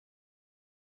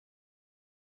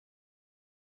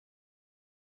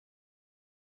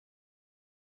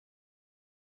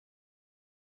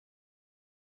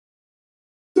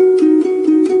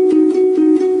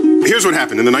here's what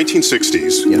happened. In the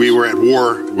 1960s, we were at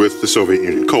war with the Soviet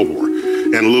Union, Cold War,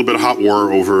 and a little bit of hot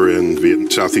war over in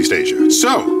Southeast Asia.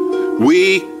 So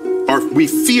we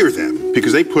fear them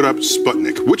because they put up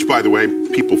Sputnik, which, by the way,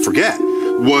 people forget,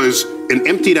 was an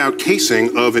emptied out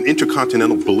casing of an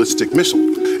intercontinental ballistic missile.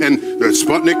 And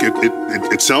Sputnik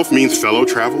itself means fellow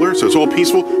traveler, so it's all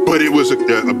peaceful, but it was a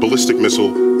ballistic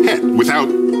missile head without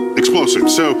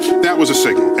explosives. So that was a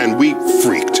signal, and we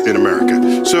freaked in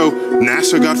America. So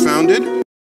NASA got founded.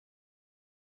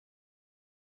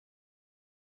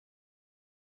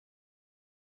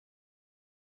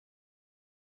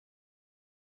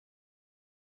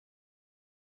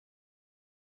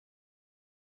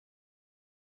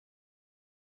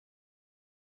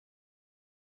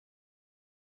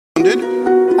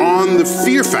 On the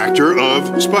fear factor of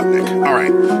Sputnik. All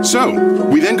right, so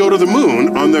we then go to the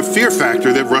moon on the fear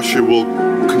factor that Russia will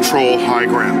control high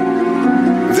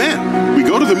ground. Then we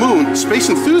go to the moon. Space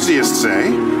enthusiasts say,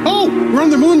 oh, we're on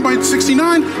the moon by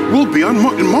 69. We'll be on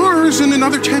Mars in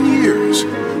another 10 years.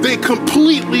 They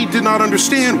completely did not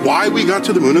understand why we got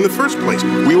to the moon in the first place.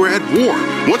 We were at war.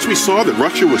 Once we saw that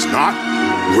Russia was not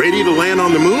ready to land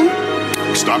on the moon,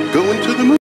 we stopped going to the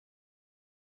moon.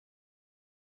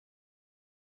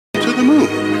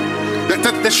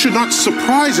 That should not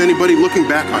surprise anybody looking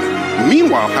back on it.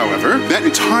 Meanwhile, however, that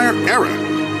entire era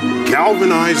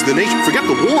galvanized the nation. Forget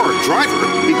the war driver.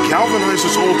 It galvanized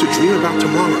us all to dream about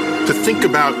tomorrow, to think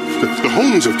about the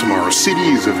homes of tomorrow,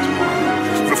 cities of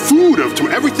tomorrow, the food of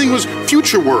tomorrow. Everything was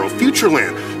future world, future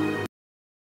land.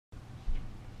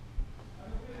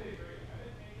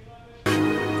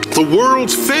 The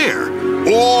World's Fair,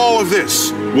 all of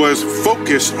this was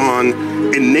focused on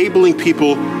enabling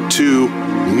people to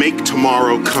make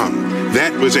tomorrow come.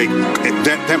 That was a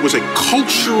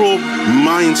cultural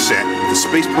mindset the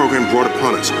space program brought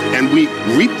upon us, and we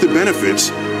reaped the benefits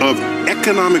of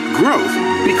economic growth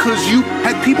because you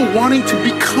had people wanting to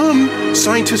become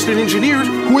scientists and engineers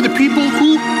who are the people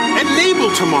who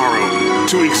enable tomorrow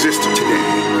to exist today.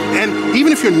 And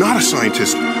even if you're not a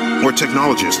scientist or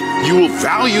technologist, you will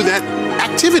value that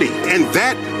activity, and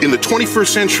that in the 21st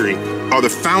century are the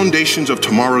foundations of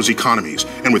tomorrow's economies.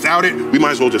 And without it, we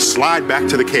might as well just slide back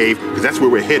to the cave, because that's where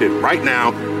we're headed right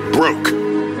now, broke.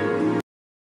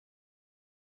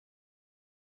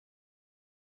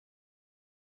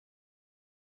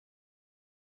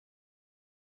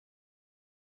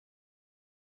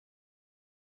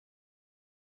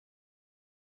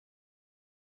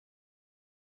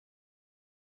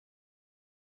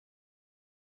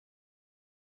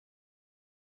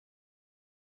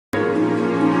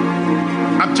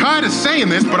 I'm tired of saying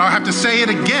this, but I'll have to say it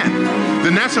again. The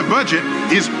NASA budget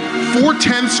is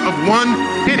 4/10 of 1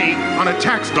 penny on a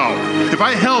tax dollar. If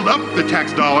I held up the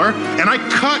tax dollar and I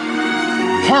cut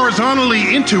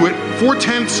horizontally into it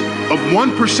 4/10 of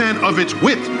 1% of its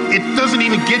width, it doesn't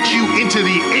even get you into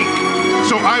the ink.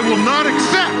 So I will not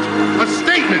accept a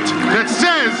statement that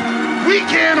says we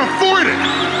can't afford it.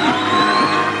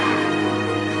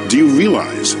 Do you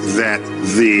realize that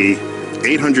the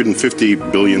 $850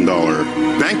 billion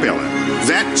bank bailout,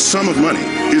 that sum of money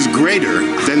is greater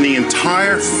than the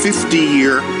entire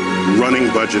 50-year running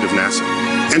budget of NASA?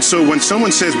 And so when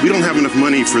someone says we don't have enough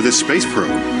money for this space probe,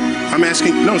 I'm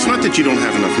asking, no, it's not that you don't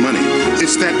have enough money.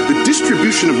 It's that the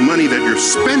distribution of money that you're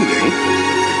spending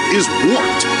is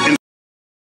warped. And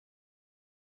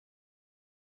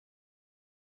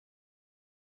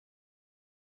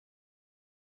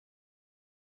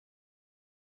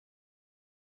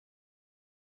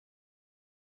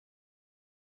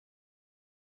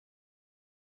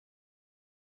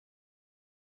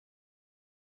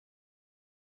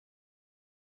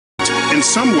in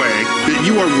some way that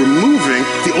you are removing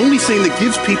the only thing that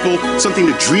gives people something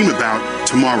to dream about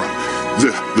tomorrow.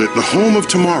 The home of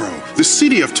tomorrow, the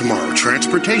city of tomorrow,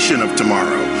 transportation of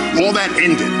tomorrow. All that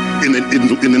ended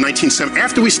in the 1970s.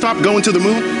 After we stopped going to the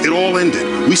moon, it all ended.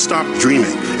 We stopped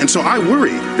dreaming. And so I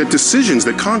worry that decisions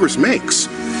that Congress makes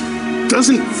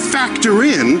doesn't factor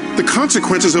in the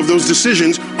consequences of those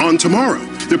decisions on tomorrow.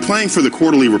 They're playing for the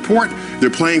quarterly report, they're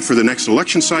playing for the next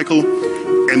election cycle,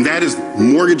 and that is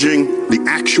mortgaging the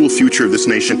actual future of this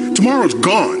nation. Tomorrow's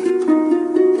gone.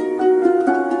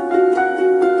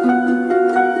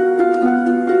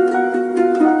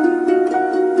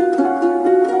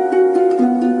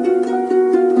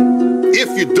 If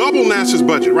you double NASA's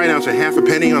budget, right now it's a half a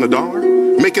penny on a dollar,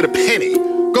 make it a penny.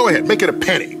 Go ahead, make it a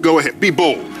penny. Go ahead, be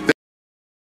bold.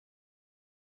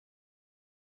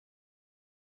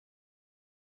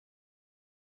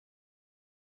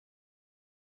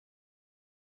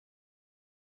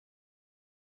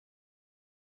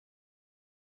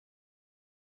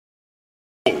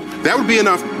 That would be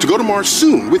enough to go to Mars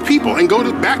soon with people and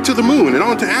go back to the moon and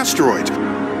on to asteroids.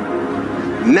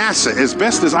 NASA, as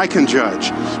best as I can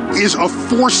judge, is a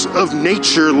force of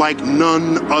nature like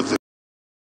none other.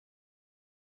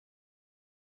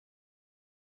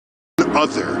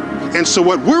 And so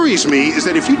what worries me is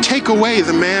that if you take away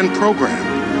the manned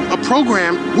program, a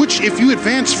program which, if you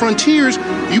advance frontiers,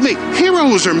 you make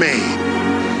heroes are made.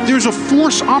 There's a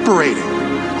force operating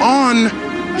on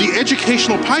the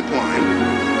educational pipeline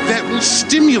that will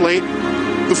stimulate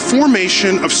the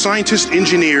formation of scientists,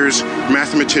 engineers,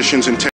 mathematicians, and